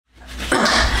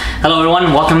Hello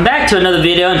everyone, welcome back to another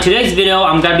video. In today's video,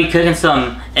 I'm gonna be cooking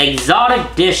some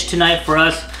exotic dish tonight for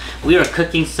us. We are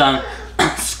cooking some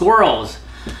squirrels.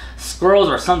 Squirrels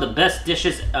are some of the best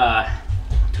dishes to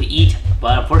eat,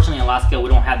 but unfortunately in Alaska we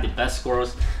don't have the best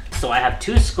squirrels. So I have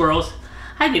two squirrels.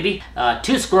 Hi baby.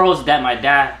 Two squirrels that my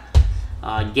dad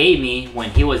gave me when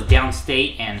he was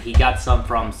downstate, and he got some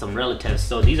from some relatives.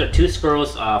 So these are two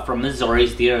squirrels from Missouri.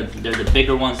 They're the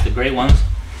bigger ones, the gray ones.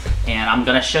 And I'm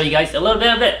gonna show you guys a little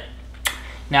bit of it.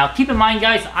 Now keep in mind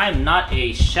guys, I'm not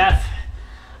a chef.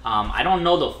 I don't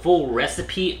know the full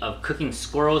recipe of cooking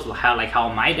squirrels, how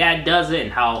my dad does it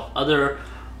and how other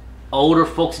older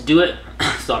folks do it.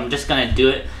 So I'm just gonna do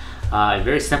it a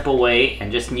very simple way and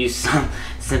just use some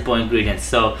simple ingredients.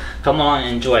 So come on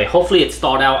and enjoy. Hopefully it's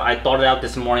thawed out. I thawed it out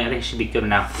this morning. I think it should be good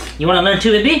now. You wanna learn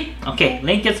too, baby? Okay,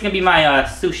 Lincoln's gonna be my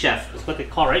sous chef. That's what they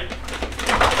call, right?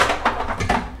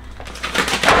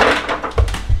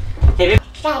 Okay, baby.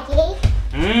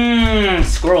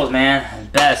 Squirrels, man,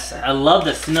 best. I love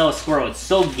the smell of squirrel. It's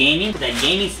so gamey. That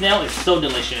gamey smell is so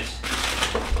delicious.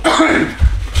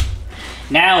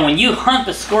 Now, when you hunt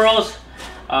the squirrels,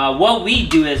 what we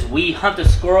do is we hunt the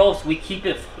squirrels. We keep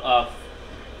it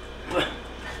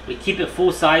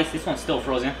full size. This one's still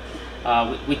frozen.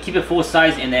 We keep it full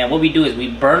size, and then what we do is we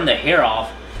burn the hair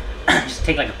off. Just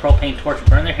take like a propane torch,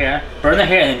 burn the hair, and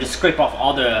then just scrape off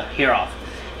all the hair off.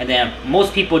 And then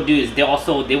most people do is they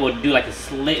will do like a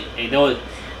slit.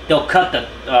 They'll cut the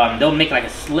they'll make like a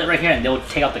slit right here, and they'll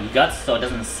take out the guts so it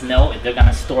doesn't smell if they're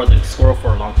gonna store the squirrel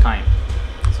for a long time.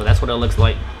 So that's what it looks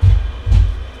like.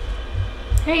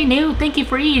 Hey Nu, thank you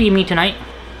for eating me tonight.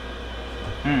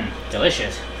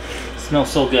 Delicious.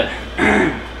 Smells so good.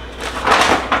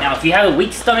 Now if you have a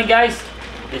weak stomach guys,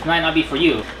 this might not be for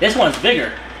you. This one's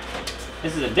bigger.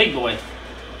 This is a big boy.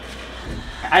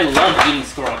 I love eating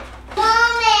squirrel.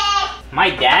 My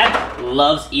dad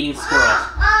loves eating squirrels.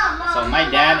 So my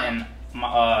dad and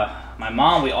my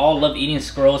mom, we all love eating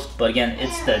squirrels. But again,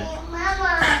 it's the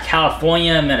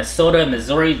California, Minnesota,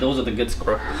 Missouri, those are the good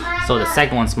squirrels. So the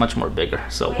second one's much more bigger.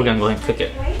 So we're gonna go ahead and cook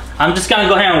it. I'm just gonna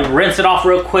go ahead and rinse it off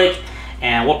real quick,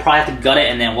 and we'll probably have to gut it,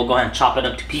 and then we'll go ahead and chop it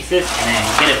up to pieces and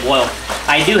then get it boiled.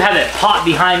 I do have a pot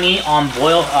behind me on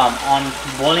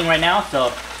boiling right now,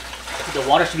 so the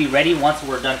water should be ready once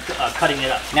we're done cutting it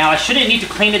up. Now I shouldn't need to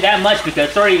clean it that much because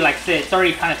it's already, like I said, it's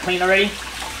already kind of clean already.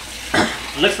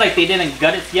 Looks like they didn't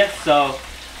gut it yet, so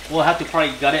we'll have to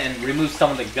probably gut it and remove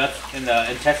some of the guts and the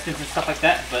intestines and stuff like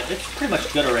that. But it's pretty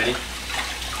much good already.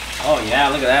 Oh yeah,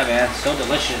 look at that, man, so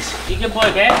delicious. You good boy,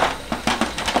 okay?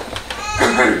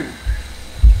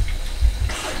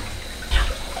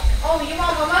 Oh, you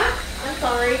want mama? I'm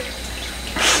sorry.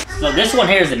 So this one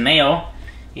here is the male.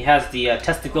 He has the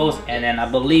testicles, and then I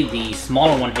believe the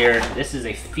smaller one here, this is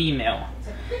a female.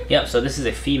 Yep, so this is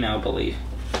a female, I believe.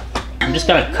 I'm just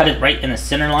gonna cut it right in the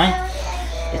center line.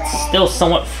 It's still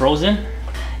somewhat frozen,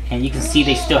 and you can see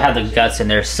they still have the guts in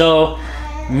there. So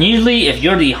usually if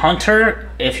you're the hunter,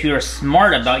 if you're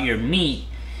smart about your meat,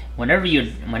 whenever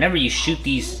you shoot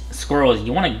these squirrels,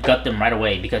 you wanna gut them right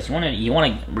away, because you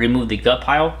wanna remove the gut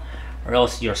pile, or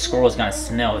else your squirrel is gonna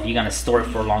smell if you're gonna store it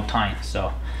for a long time.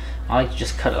 So I like to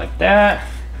just cut it like that.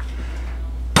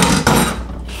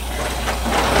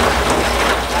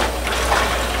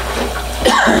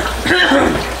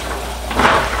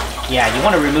 Yeah, you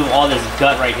want to remove all this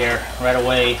gut right here right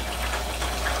away.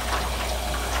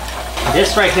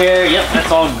 This right here, yep,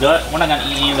 that's all gut. We're not gonna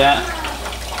eat any of that.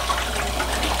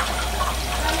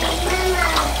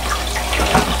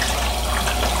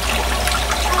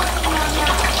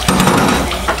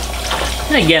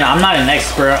 And again, I'm not an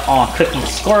expert on cooking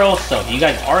squirrels, so if you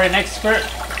guys are an expert,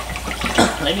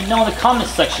 let me know in the comment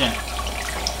section.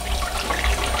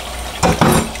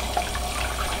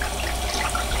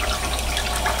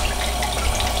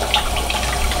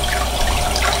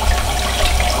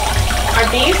 Are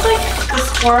these like the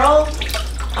squirrel?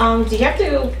 Do you have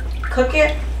to cook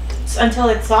it until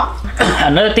it's soft?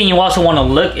 Another thing you also want to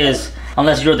look is,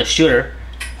 unless you're the shooter,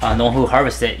 the one who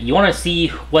harvests it, you want to see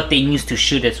what they used to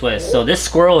shoot this with. So this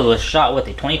squirrel was shot with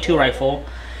a 22 rifle.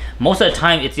 Most of the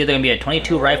time it's either going to be a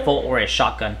 22 rifle or a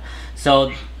shotgun.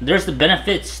 So there's the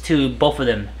benefits to both of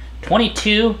them.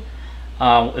 22,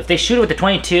 if they shoot it with the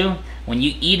 22, when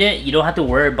you eat it, you don't have to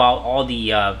worry about all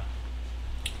the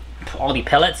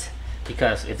pellets,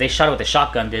 because if they shot it with a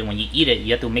shotgun, then when you eat it,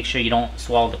 you have to make sure you don't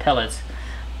swallow the pellets.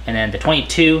 And then the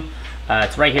 22,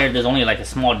 it's right here, there's only like a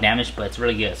small damage, but it's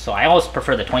really good. So I always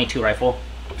prefer the 22 rifle.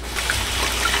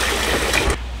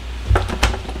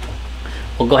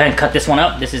 We'll go ahead and cut this one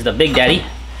up. This is the Big Daddy.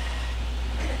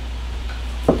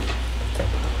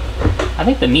 I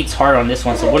think the meat's hard on this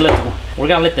one, so we'll we're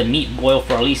gonna let the meat boil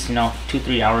for at least, you know,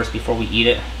 2-3 hours before we eat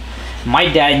it.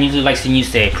 My dad usually likes to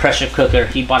use a pressure cooker.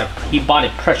 He bought a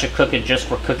pressure cooker just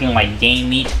for cooking like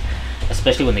game meat,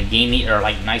 especially when the game meat are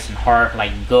like nice and hard,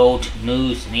 like goat,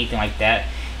 moose, and anything like that.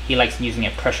 He likes using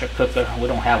a pressure cooker. We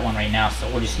don't have one right now, so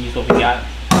we'll just use what we got.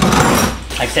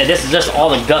 Like I said, this is just all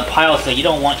the gut pile, so you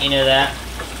don't want any of that.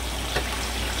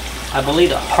 I believe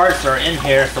the hearts are in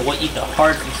here, so we'll eat the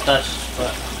hearts and stuff,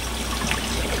 but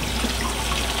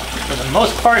for the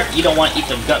most part, you don't want to eat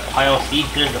the gut pile. See,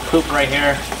 there's the poop right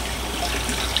here.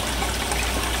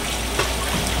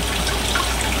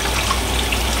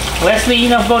 Wesley, you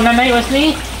know, go night-night,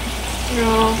 Wesley?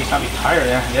 No. He's probably tired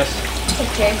there, I guess.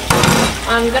 Okay.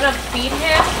 I'm gonna feed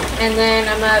him, and then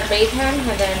I'm gonna bathe him,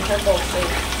 and then he'll go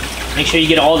sleep. Make sure you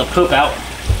get all the poop out.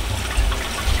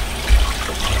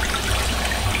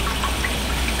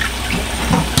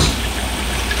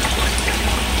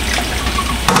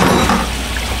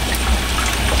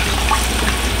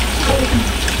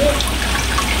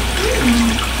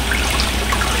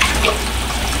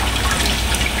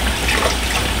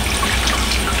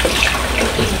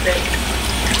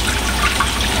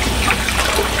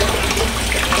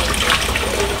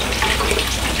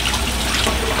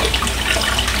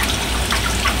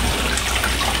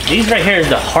 These right here is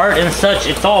the heart and such.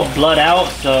 It's all blood out,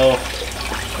 so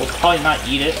we'll probably not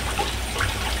eat it.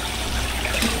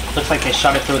 Looks like they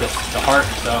shot it through the heart,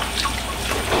 so.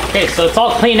 Okay, so it's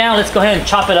all clean now. Let's go ahead and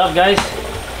chop it up, guys.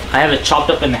 I have it chopped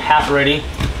up in half already.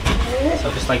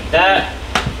 So just like that.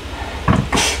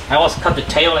 I also cut the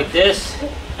tail like this,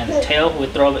 and the tail we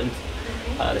throw it in.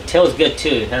 The tail is good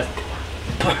too. It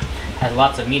has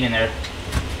lots of meat in there.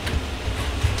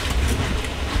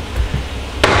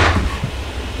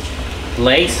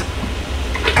 Legs.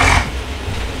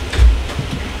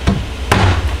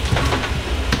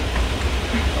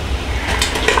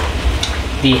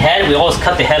 The head, we always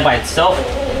cut the head by itself.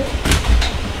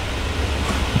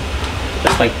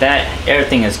 Just like that.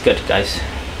 Everything is good, guys.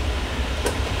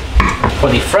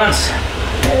 For the fronts,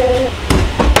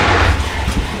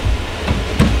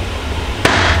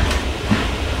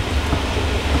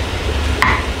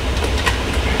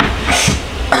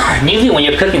 usually when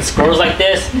you're cooking squirrels like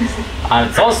this,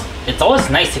 it's always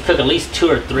nice to cook at least 2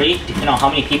 or 3, depending on how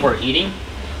many people are eating.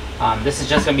 This is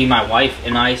just gonna be my wife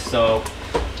and I, so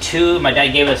 2. My dad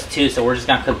gave us 2, so we're just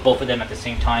gonna cook both of them at the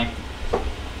same time.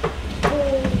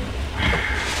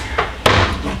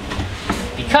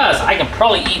 Because I can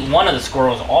probably eat one of the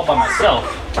squirrels all by myself,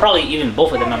 probably even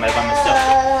both of them by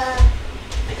myself,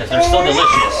 because they're so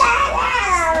delicious.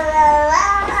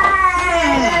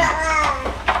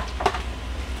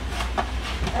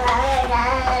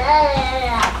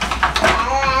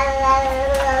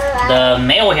 The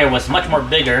male here was much more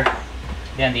bigger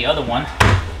than the other one.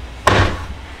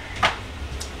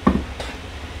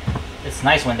 It's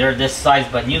nice when they're this size,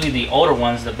 but usually the older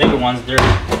ones, the bigger ones,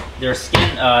 their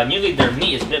skin, usually their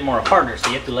meat is a bit more harder, so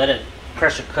you have to let it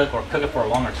pressure cook or cook it for a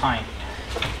longer time.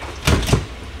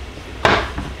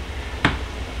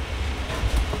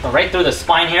 But right through the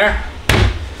spine here.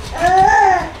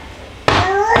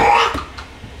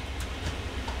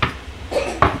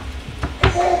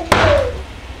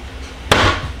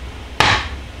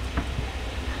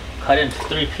 Cut into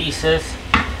 3 pieces.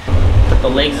 Put the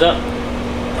legs up.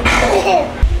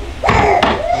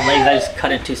 The legs I just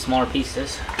cut into smaller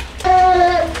pieces.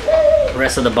 The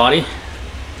rest of the body.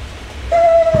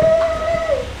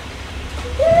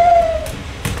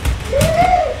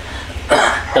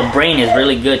 The brain is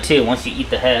really good too once you eat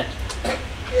the head.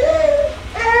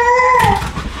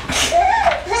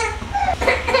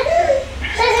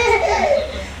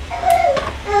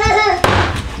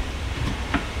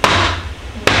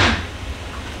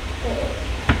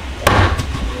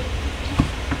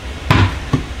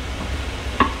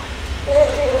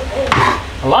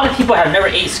 A lot of people have never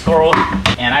ate squirrel,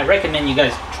 and I recommend you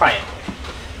guys try it.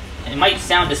 It might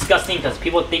sound disgusting because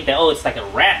people think that, oh, it's like a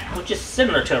rat, which is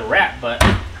similar to a rat, but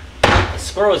a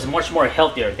squirrel is much more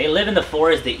healthier. They live in the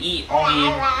forest, they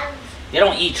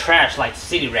don't eat trash like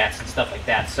city rats and stuff like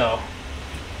that, so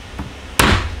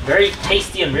very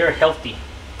tasty and very healthy.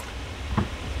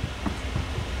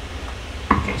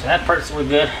 Okay, so that part's we're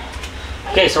good.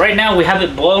 Okay, so right now we have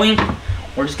it boiling.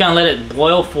 We're just gonna let it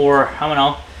boil for, I don't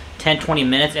know, 10-20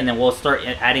 minutes, and then we'll start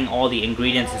adding all the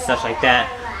ingredients and stuff like that.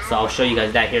 So I'll show you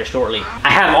guys that here shortly.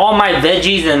 I have all my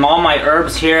veggies and all my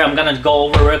herbs here. I'm gonna go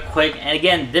over real quick. And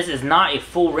again, this is not a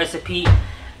full recipe.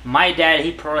 My dad,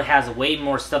 he probably has way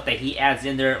more stuff that he adds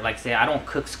in there. Like I say, I don't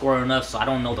cook squirrel enough, so I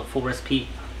don't know the full recipe.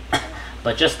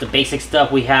 But just the basic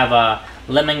stuff, we have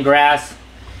lemongrass,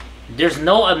 There's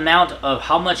no amount of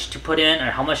how much to put in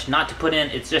or how much not to put in.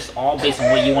 It's just all based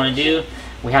on what you want to do.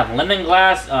 We have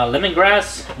lemongrass,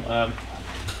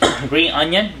 green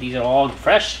onion. These are all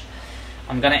fresh.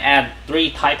 I'm gonna add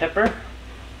 3 Thai pepper.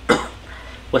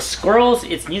 With squirrels,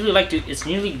 it's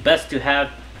usually best to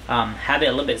have it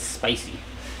a little bit spicy.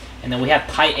 And then we have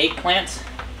Thai eggplants.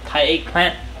 Thai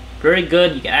eggplant, very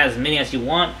good. You can add as many as you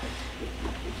want.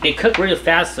 They cook really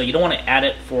fast, so you don't want to add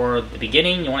it for the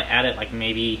beginning. You want to add it like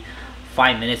maybe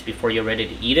 5 minutes before you're ready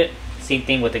to eat it. Same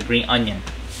thing with the green onion.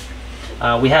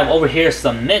 We have over here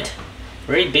some mint,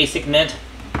 very basic mint.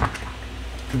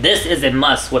 This is a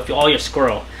must with all your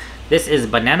squirrel. This is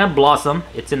banana blossom.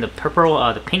 It's in the purple,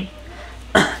 the pink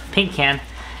can,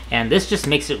 and this just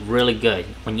makes it really good.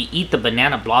 When you eat the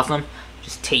banana blossom, it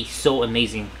just tastes so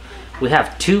amazing. We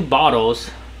have 2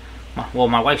 bottles. Well,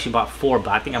 my wife, she bought 4,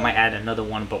 but I think I might add another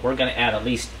one, but we're gonna add at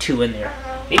least 2 in there,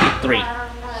 maybe 3.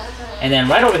 And then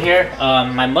right over here,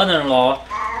 my mother-in-law,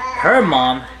 her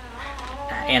mom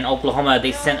in Oklahoma,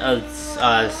 they sent us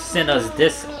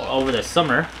this over the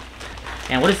summer.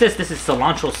 And what is this? This is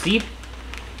cilantro seed.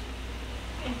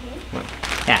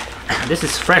 Yeah, this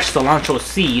is fresh cilantro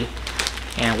seed,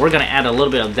 and we're gonna add a little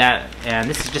bit of that, and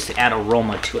this is just to add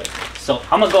aroma to it. So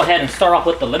I'm gonna go ahead and start off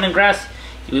with the lemongrass.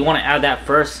 We want to add that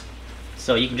first.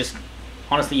 So you can just,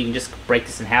 honestly, you can just break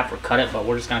this in half or cut it, but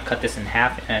we're just gonna cut this in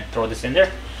half and throw this in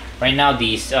there. Right now,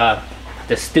 the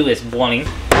stew is boiling.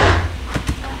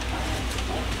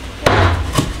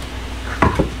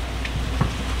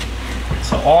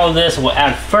 So all of this we'll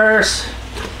add first.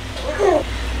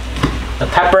 The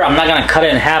pepper, I'm not gonna cut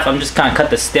it in half. I'm just gonna cut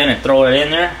the stem and throw it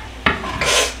in there.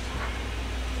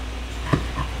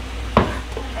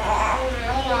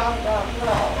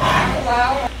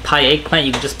 Thai eggplant,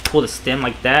 you can just pull the stem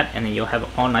like that, and then you'll have it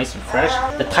all nice and fresh.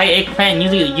 The Thai eggplant,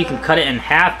 usually you can cut it in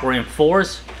half or in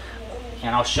 4s,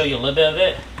 and I'll show you a little bit of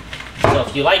it. So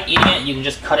if you like eating it, you can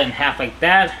just cut it in half like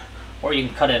that, or you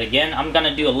can cut it again. I'm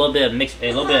gonna do a little bit of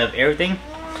everything,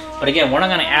 but again, we're not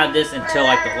gonna add this until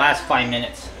like the last 5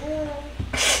 minutes.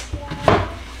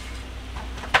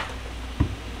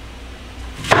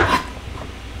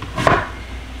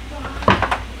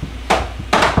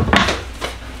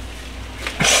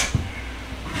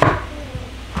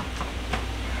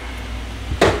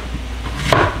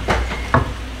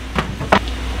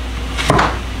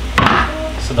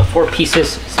 So the 4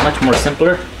 pieces is much more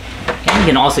simpler, and you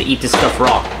can also eat this stuff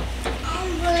raw.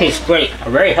 Tastes great,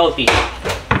 very healthy.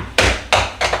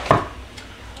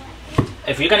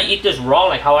 If you're gonna eat this raw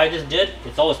like how I just did,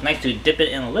 it's always nice to dip it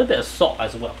in a little bit of salt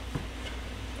as well.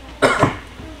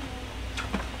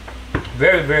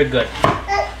 Very, very good.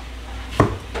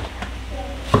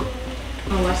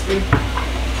 Oh, Wesley.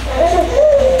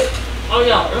 Oh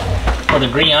yeah. For the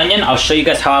green onion, I'll show you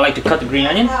guys how I like to cut the green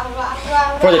onion.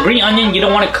 For the green onion, you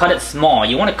don't want to cut it small.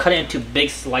 You want to cut it into big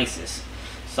slices.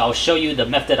 So I'll show you the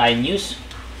method I use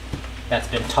that's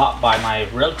been taught by my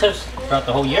relatives throughout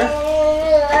the whole year.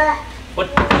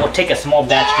 We'll take a small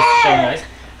batch just to show you guys.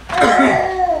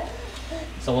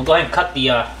 So we'll go ahead and cut the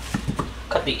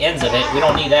ends of it. We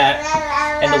don't need that.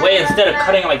 And the way, instead of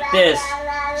cutting it like this,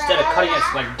 instead of cutting it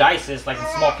like dices, like in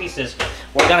small pieces,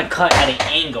 we're gonna cut at an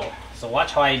angle. So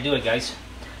watch how I do it, guys.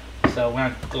 So we're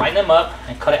gonna line them up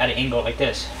and cut it at an angle like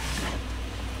this.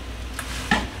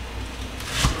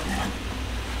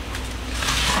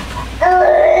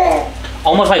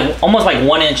 Almost like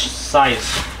 1-inch size.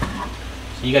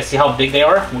 So you guys see how big they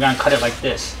are? We're gonna cut it like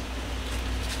this.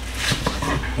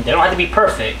 They don't have to be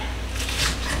perfect.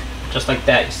 Just like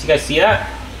that. You guys see that?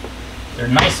 They're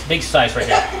nice big size right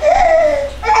here.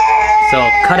 So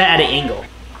cut it at an angle.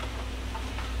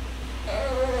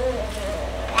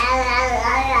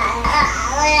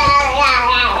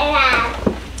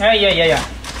 Yeah.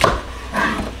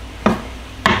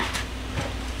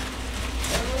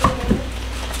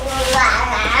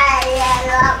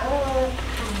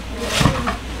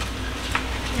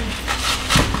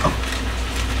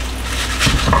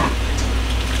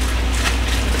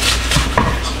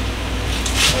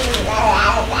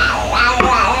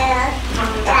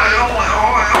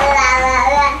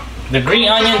 The green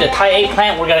onion, the Thai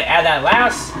eggplant, we're gonna add that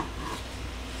last.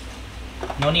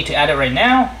 No need to add it right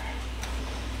now.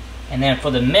 And then for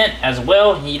the mint as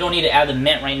well, you don't need to add the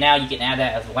mint right now. You can add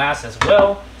that as last as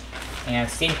well. And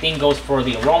same thing goes for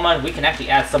the aroma. We can actually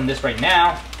add some of this right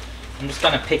now. I'm just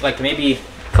gonna pick like maybe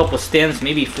a couple stems,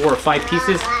 maybe 4 or 5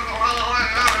 pieces.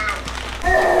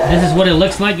 This is what it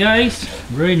looks like, guys.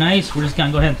 Very nice. We're just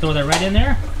gonna go ahead and throw that right in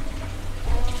there.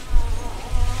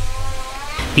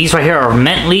 These right here are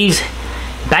mint leaves.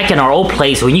 Back in our old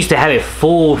place, we used to have a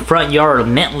full front yard of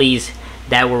mint leaves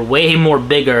that were way more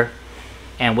bigger.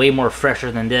 and way more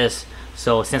fresher than this.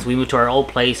 So since we moved to our old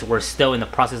place, we're still in the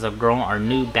process of growing our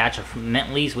new batch of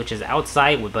mint leaves, which is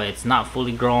outside, but it's not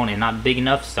fully grown and not big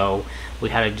enough, so we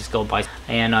had to just go buy.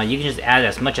 And you can just add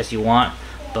as much as you want,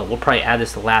 but we'll probably add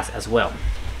this to last as well.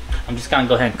 I'm just gonna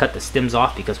go ahead and cut the stems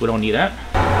off because we don't need that.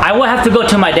 I will have to go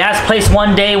to my dad's place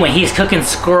one day when he's cooking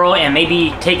squirrel and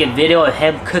maybe take a video of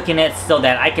him cooking it so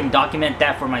that I can document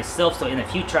that for myself, so in the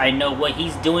future I know what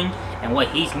he's doing and what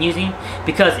he's using.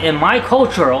 Because in my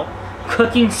culture,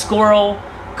 cooking squirrel,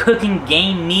 cooking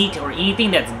game meat, or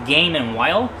anything that's game and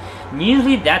wild,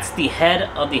 usually that's the head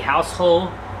of the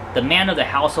household, the man of the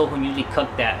household who usually cook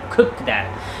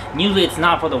that. Usually it's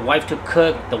not for the wife to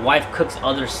cook. The wife cooks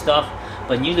other stuff.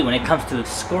 But usually when it comes to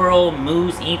squirrel,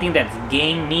 moose, anything that's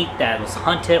game meat that was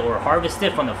hunted or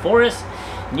harvested from the forest,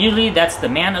 usually that's the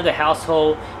man of the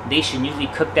household. They should usually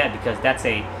cook that because that's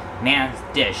a man's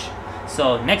dish.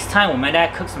 So next time when my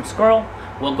dad cooks some squirrel,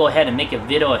 we'll go ahead and make a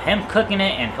video of him cooking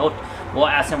it, and we'll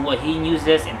ask him what he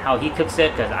uses and how he cooks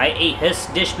it, because I ate his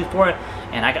dish before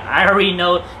and I already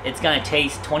know it's gonna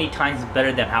taste 20 times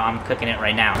better than how I'm cooking it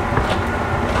right now.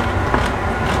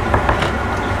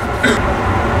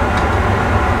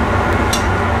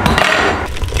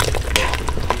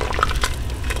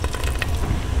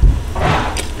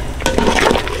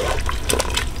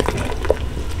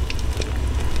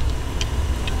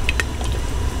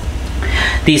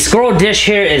 The squirrel dish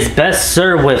here is best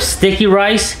served with sticky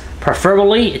rice,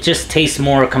 preferably. It just tastes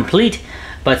more complete.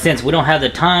 But since we don't have the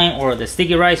time or the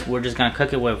sticky rice, we're just gonna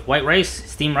cook it with white rice,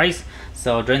 steamed rice.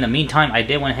 So during the meantime, I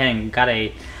did went ahead and got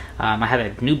I have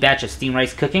a new batch of steamed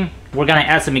rice cooking. We're gonna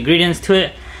add some ingredients to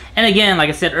it. And again, like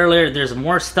I said earlier, there's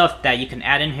more stuff that you can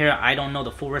add in here. I don't know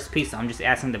the full recipe, so I'm just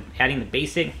adding the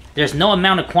basic. There's no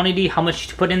amount of quantity, how much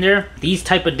to put in there. These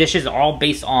type of dishes are all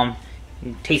based on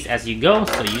taste as you go,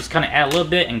 so you just kind of add a little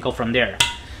bit and go from there.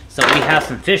 So we have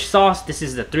some fish sauce. This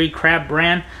is the 3 Crab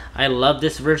brand. I love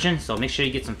this version, so make sure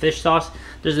you get some fish sauce.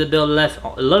 There's a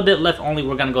little bit left only.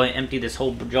 We're gonna go ahead and empty this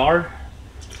whole jar.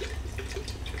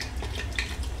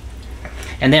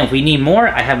 And then if we need more,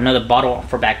 I have another bottle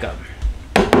for backup.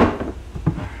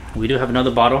 We do have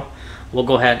another bottle. We'll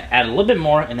go ahead and add a little bit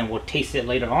more, and then we'll taste it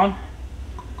later on.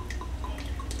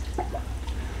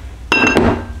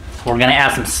 We're gonna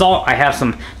add some salt. I have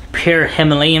some pure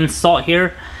Himalayan salt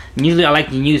here. Usually I like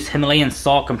to use Himalayan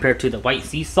salt compared to the white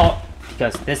sea salt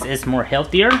because this is more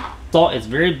healthier. Salt is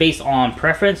very based on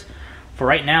preference. For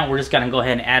right now, we're just gonna go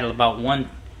ahead and add about 1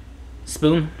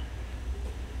 spoon.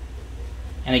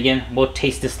 And again, we'll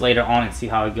taste this later on and see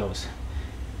how it goes.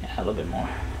 Add a little bit more.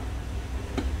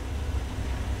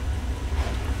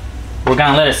 We're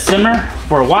gonna let it simmer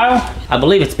for a while. I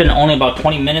believe it's been only about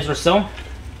 20 minutes or so.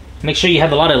 Make sure you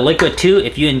have a lot of liquid too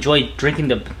if you enjoy drinking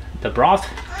the broth,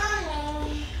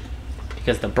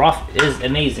 because the broth is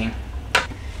amazing.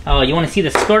 Oh, you want to see the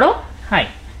squirrel? Hi.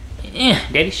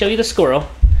 Daddy, show you the squirrel.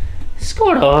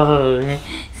 Squirrel,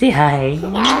 say hi.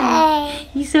 Hi.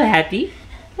 You so happy?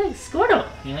 Look, squirrel.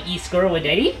 You want to eat squirrel with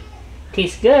Daddy?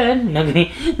 Tastes good. No,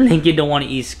 Link, you don't want to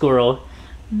eat squirrel.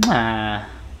 You're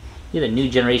the new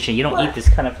generation. You don't eat this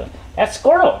kind of food. That's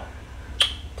squirrel.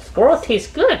 Squirrel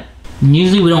tastes good.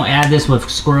 Usually we don't add this with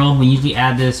squirrel. We usually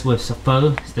add this with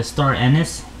pho, the star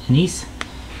anise.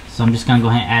 So I'm just gonna go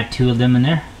ahead and add 2 of them in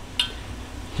there,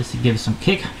 just to give it some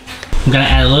kick. I'm gonna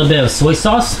add a little bit of soy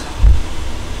sauce.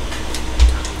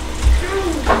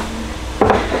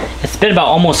 It's been about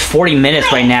almost 40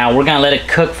 minutes right now. We're gonna let it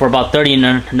cook for about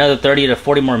another 30 to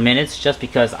 40 more minutes, just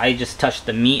because I just touched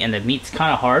the meat and the meat's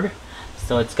kind of hard.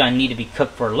 So it's gonna need to be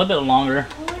cooked for a little bit longer.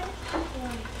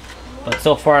 But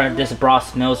so far, this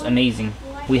broth smells amazing.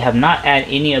 We have not added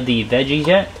any of the veggies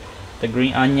yet. The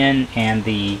green onion and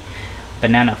the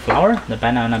banana flower, the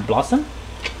banana blossom.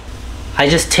 I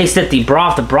just tasted the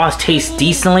broth. The broth tastes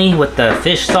decently with the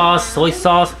fish sauce, soy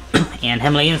sauce, and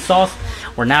Himalayan sauce.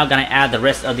 We're now gonna add the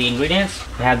rest of the ingredients.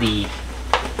 We have the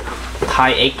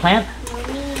Thai eggplant.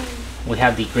 We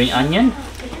have the green onion.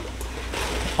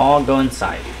 All go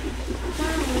inside.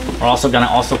 We're also gonna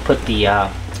put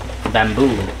the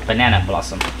bamboo banana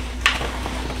blossom.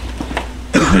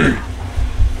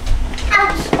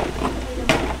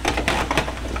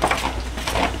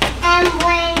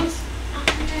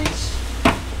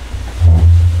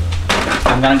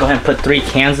 I'm gonna go ahead and put 3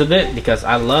 cans of it because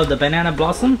I love the banana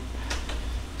blossom.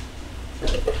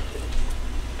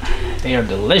 They are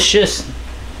delicious.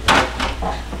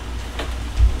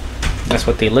 That's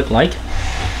what they look like.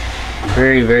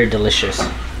 Very, very delicious.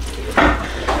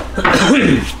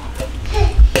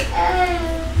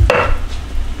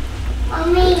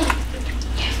 Mommy.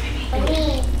 Yes,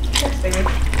 baby.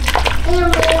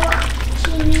 Mommy.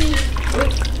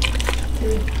 Yes,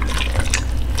 baby.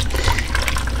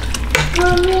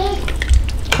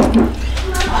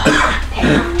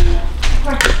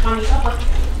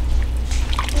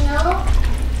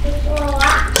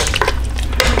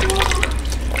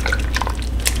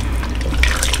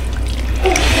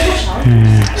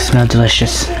 Smells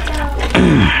delicious.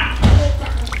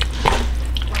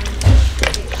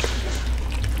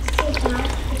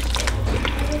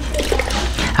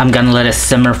 I'm gonna let it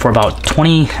simmer for about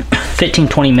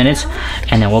 15-20 minutes,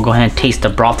 and then we'll go ahead and taste the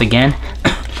broth again,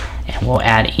 and we'll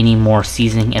add any more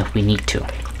seasoning if we need to.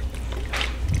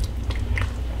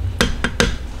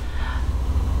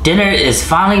 Dinner is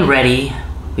finally ready.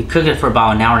 We cooked it for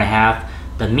about an hour and a half.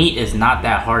 The meat is not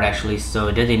that hard actually, so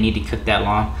it didn't need to cook that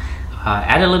long.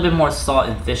 Add a little bit more salt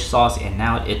and fish sauce, and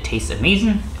now it tastes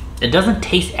amazing. It doesn't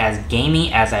taste as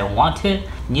gamey as I want it.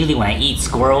 Usually when I eat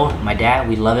squirrel, my dad,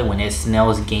 we love it when it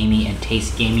smells gamey and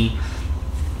tastes gamey.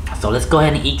 So let's go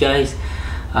ahead and eat, guys.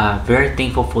 Very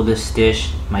thankful for this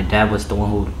dish. My dad was the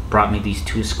one who brought me these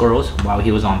 2 squirrels while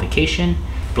he was on vacation.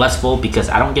 Blissful because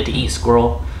I don't get to eat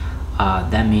squirrel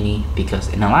that many, because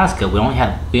in Alaska we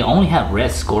only have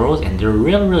red squirrels, and they're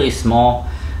really small,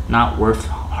 not worth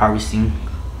harvesting.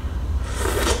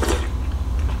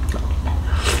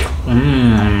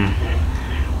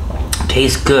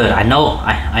 Tastes good. I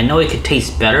know it could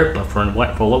taste better, but for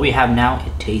what we have now,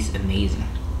 it tastes amazing.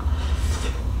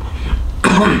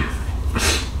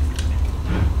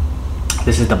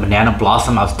 This is the banana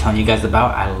blossom I was telling you guys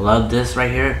about. I love this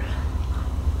right here.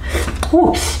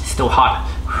 Ooh, it's still hot.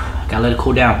 Gotta let it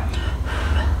cool down.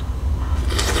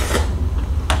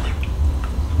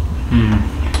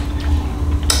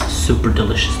 Super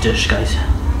delicious dish, guys.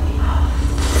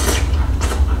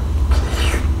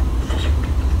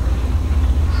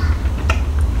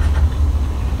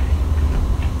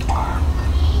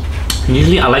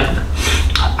 Usually I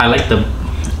like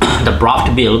the broth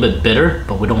to be a little bit bitter,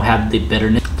 but we don't have the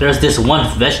bitterness. There's this one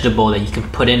vegetable that you can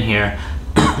put in here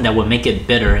that would make it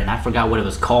bitter, and I forgot what it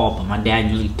was called, but my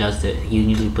dad usually does it. He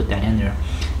usually put that in there.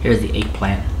 Here's the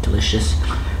eggplant. Delicious.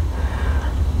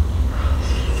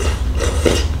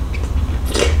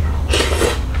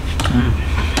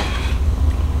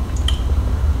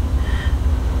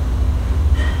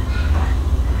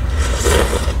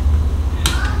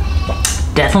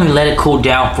 Definitely let it cool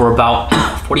down for about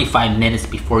 45 minutes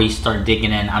before you start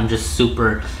digging in. I'm just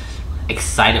super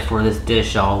excited for this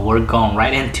dish, y'all. We're going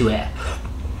right into it.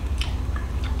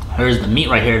 Here's the meat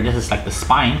right here. This is like the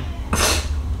spine.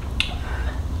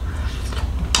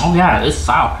 Oh yeah, it's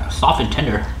soft and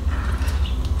tender.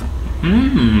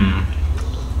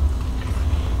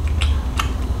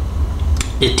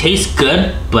 It tastes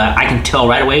good, but I can tell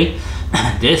right away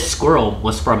this squirrel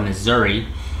was from Missouri.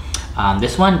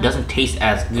 This one doesn't taste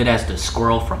as good as the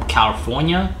squirrel from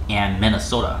California and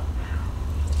Minnesota.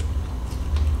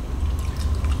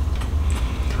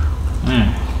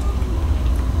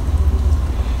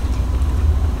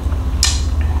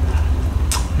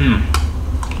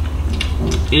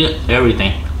 Eat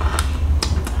everything.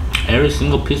 Every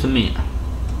single piece of meat.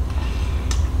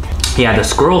 Yeah, the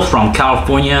squirrels from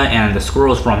California and the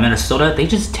squirrels from Minnesota, they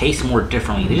just taste more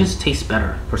differently. They just taste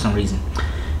better for some reason.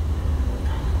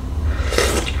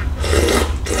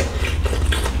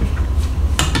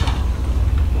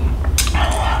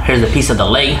 Here's a piece of the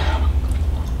leg.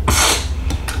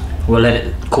 We'll let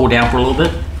it cool down for a little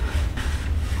bit.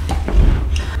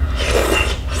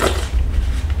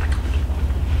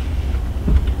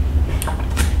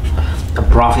 The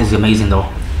broth is amazing though.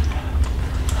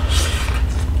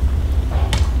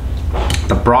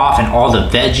 The broth and all the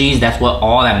veggies, that's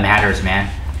all that matters, man.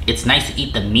 It's nice to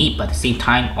eat the meat, but at the same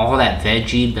time, all that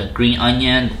veggie, the green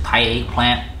onion, the Thai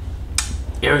eggplant,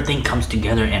 everything comes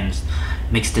together and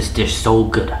makes this dish so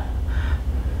good.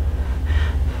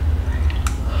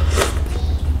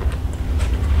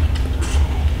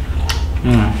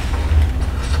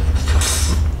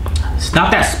 It's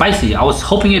not that spicy. I was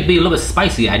hoping it'd be a little bit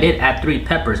spicy. I did add 3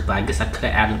 peppers, but I guess I could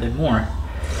have added a bit more.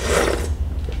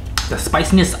 The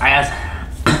spiciness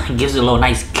gives it a little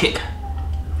nice kick.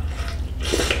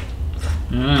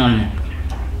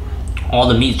 All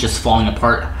the meat's just falling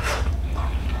apart.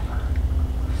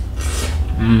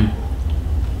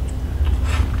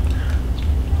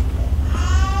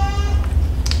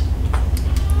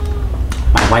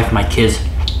 My wife, my kids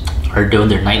are doing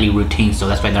their nightly routine, so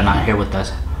that's why they're not here with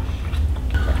us.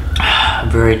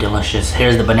 Very delicious.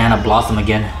 Here's the banana blossom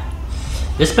again.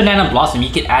 This banana blossom, you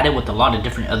can add it with a lot of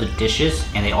different other dishes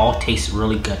and they all taste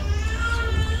really good.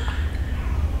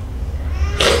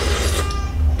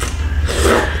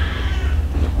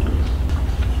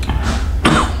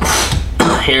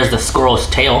 Here's the squirrel's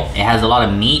tail. It has a lot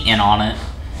of meat in on it.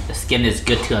 The skin is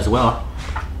good too as well.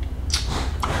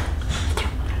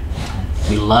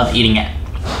 We love eating it.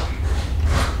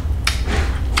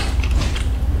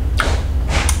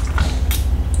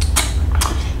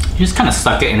 You just kind of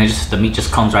suck it and the meat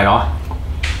just comes right off.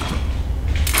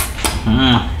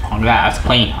 Oh, yeah, that's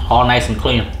clean. All nice and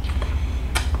clean.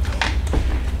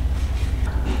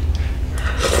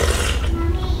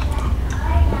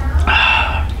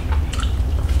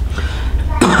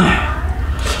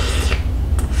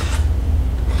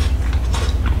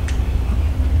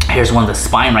 Here's one of the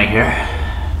spine right here.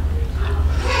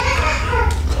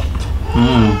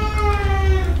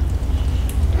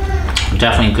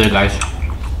 Definitely good, guys.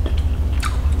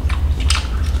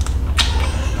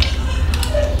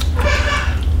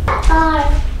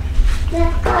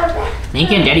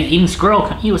 Lincoln, Daddy eating squirrel.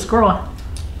 Can you eat a squirrel?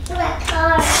 Black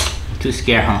card. Too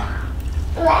scared, huh?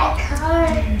 Black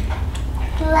card.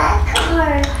 Black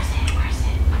card.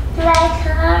 Black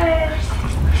card.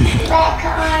 Black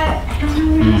card.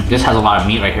 This has a lot of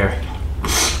meat right here.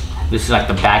 This is like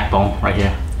the backbone right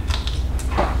here.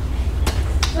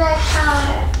 Black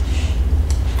card.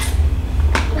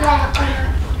 Black card.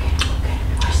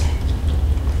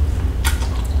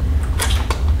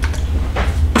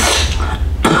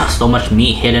 So much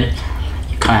meat hidden.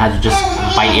 You kind of have to just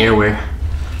bite everywhere.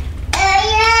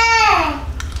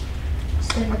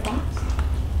 Stay in the box.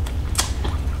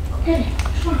 Okay,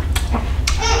 come on.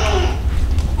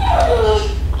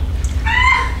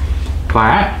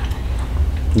 Alright.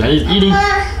 Daddy's eating.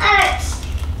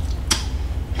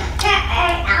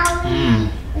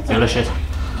 Delicious.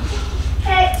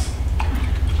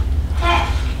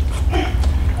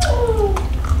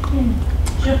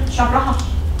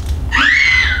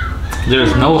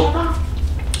 There's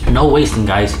no wasting,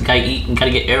 guys. You gotta eat. You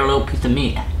gotta get every little piece of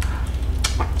meat.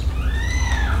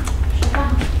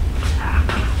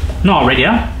 No, already,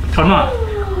 huh? Come on.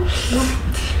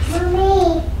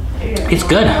 Mommy. It's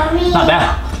good. Not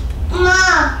bad. Mom.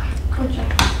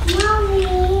 Mommy.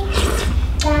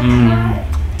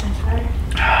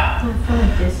 I'm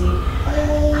feeling dizzy.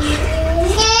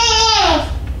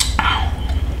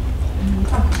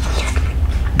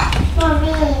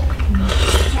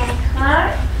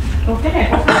 Go get it.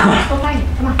 Let's go find it.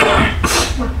 Come on. Come on,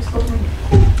 let's go find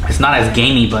it. It's not as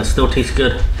gamey, but it still tastes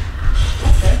good.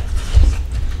 Okay.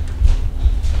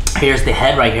 Here's the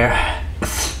head right here.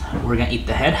 We're gonna eat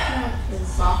the head. Is it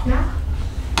soft now?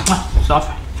 Oh,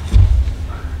 soft.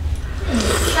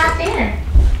 It's not there.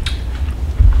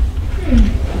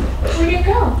 Where'd it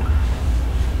go?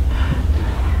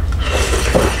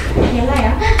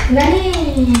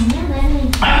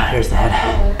 Here's the head.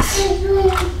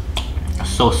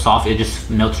 So soft, it just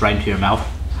melts right into your mouth.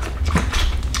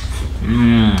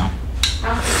 Mmm.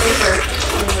 How's the flavor?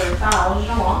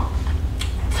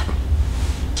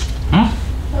 Hmm?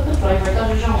 What's the flavor?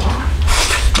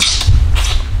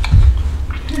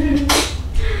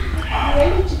 Where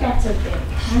did you get so big?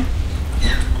 Huh?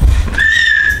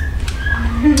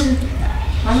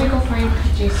 Let me go find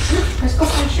Juice. Let's go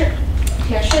find shirt.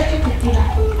 Yeah, shirt you can do that.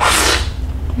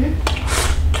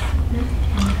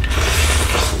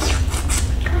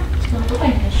 Let's go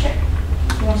find his shirt.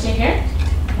 You want to sit here?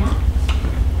 Yeah.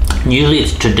 Usually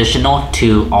it's traditional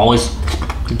to always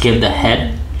give the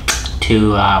head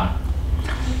to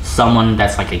someone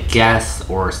that's like a guest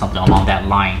or something along that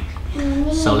line.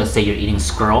 So let's say you're eating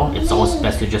squirrel, it's always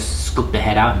best to just scoop the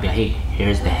head out and be like, hey,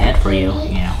 here's the head for you,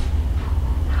 you know.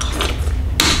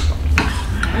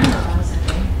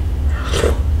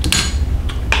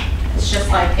 It's just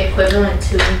like equivalent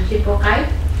to pipokai.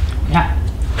 Yeah.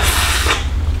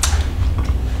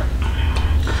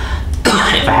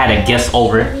 If I had a guest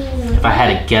over, if I had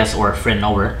a guest or a friend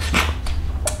over,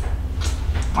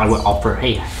 I would offer,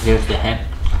 hey, here's the head.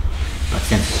 But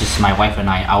since it's just my wife and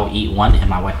I'll eat one and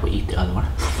my wife will eat the other one.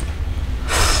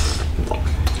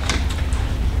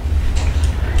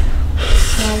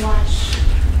 So watch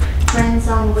Friends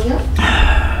on Wheel.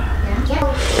 Yeah.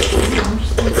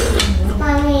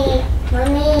 Mommy.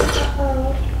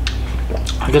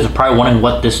 I guess you're probably wondering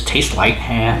what this tastes like,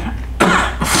 and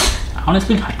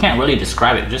honestly, I can't really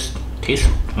describe it. It just tastes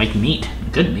like meat,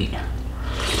 good meat.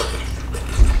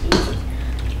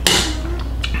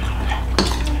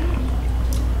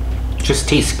 It just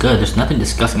tastes good. There's nothing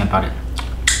disgusting about it.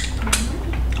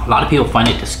 A lot of people find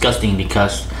it disgusting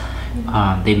because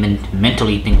they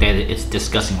mentally think that it's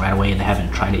disgusting right away and they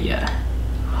haven't tried it yet.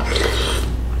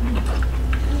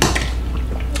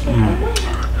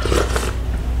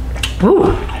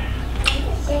 Ooh.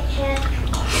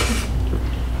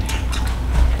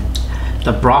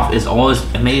 The broth is always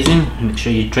amazing. Make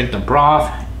sure you drink the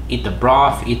broth, eat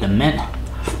the mint.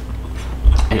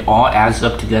 It all adds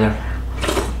up together.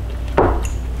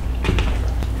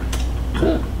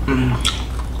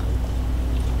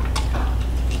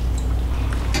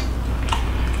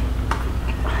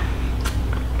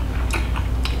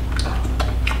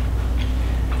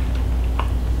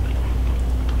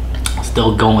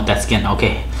 still going with that skin.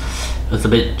 Okay, it was a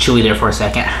bit chewy there for a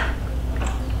second.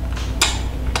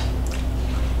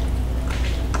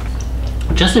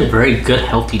 Just a very good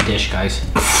healthy dish, guys.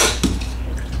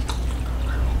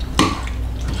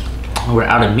 We're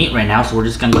out of meat right now, so we're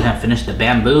just gonna go ahead and finish the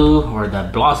bamboo or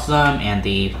the blossom and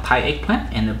the Thai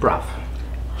eggplant and the broth.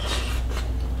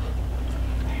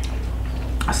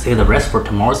 I'll save the rest for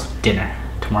tomorrow's dinner,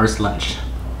 tomorrow's lunch.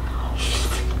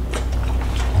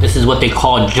 This is what they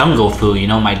call jungle food. You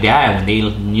know, my dad, when they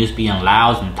used to be in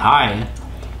Laos and Thai,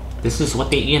 this is what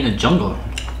they eat in the jungle.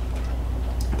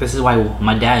 This is why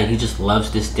my dad, he just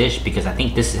loves this dish, because I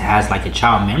think this has like a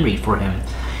child memory for him.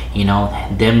 You know,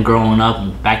 them growing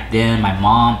up back then, my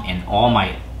mom and all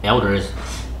my elders,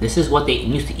 this is what they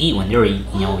used to eat when they were,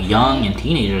 you know, young and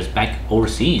teenagers back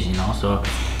overseas, you know. So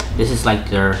this is like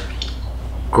their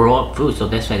grow up food, so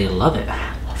that's why they love it.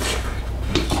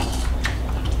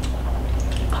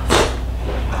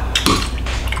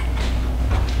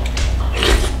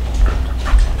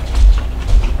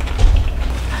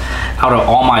 Out of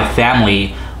all my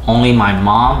family, only my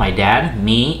mom, my dad,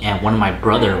 me, and one of my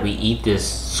brother, we eat this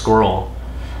squirrel.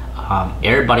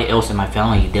 Everybody else in my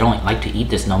family, they don't like to eat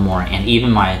this no more. And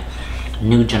even my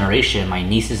new generation, my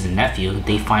nieces and nephew,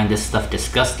 they find this stuff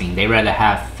disgusting. They rather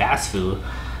have fast food.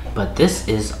 But this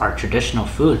is our traditional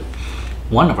food,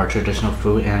 one of our traditional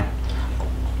food, and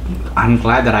I'm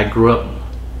glad that I grew up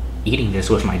eating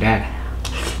this with my dad.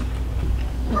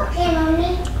 Okay,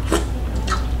 Mommy.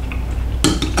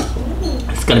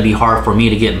 It's gonna be hard for me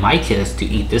to get my kids to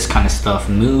eat this kind of stuff,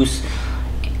 moose,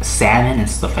 salmon, and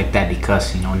stuff like that,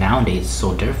 because, you know, nowadays it's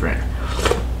so different.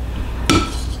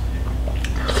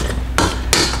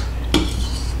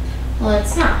 Well,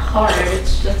 it's not hard.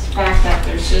 It's just the fact that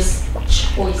there's just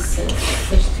choices.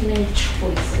 There's too many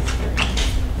choices for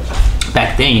me.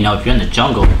 Back then, you know, if you're in the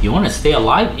jungle, if you want to stay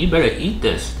alive, you better eat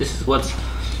this. This is what's,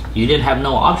 you didn't have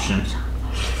no options.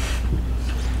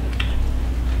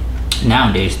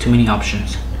 Nowadays, too many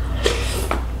options.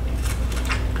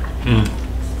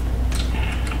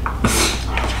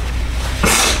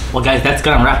 Well, guys, that's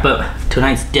gonna wrap up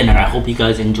tonight's dinner. I hope you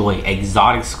guys enjoy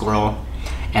exotic squirrel.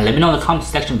 And let me know in the comment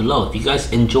section below if you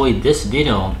guys enjoyed this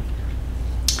video.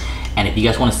 And if you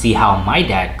guys want to see how my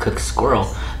dad cooks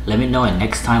squirrel, let me know, and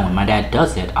next time when my dad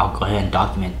does it, I'll go ahead and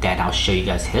document that. I'll show you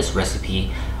guys his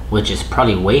recipe, which is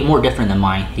probably way more different than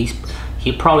mine.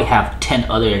 He probably have 10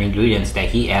 other ingredients that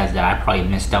he adds that I probably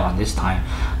missed out on this time.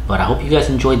 But I hope you guys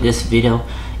enjoyed this video,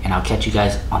 and I'll catch you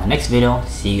guys on the next video.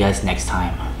 See you guys next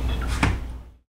time.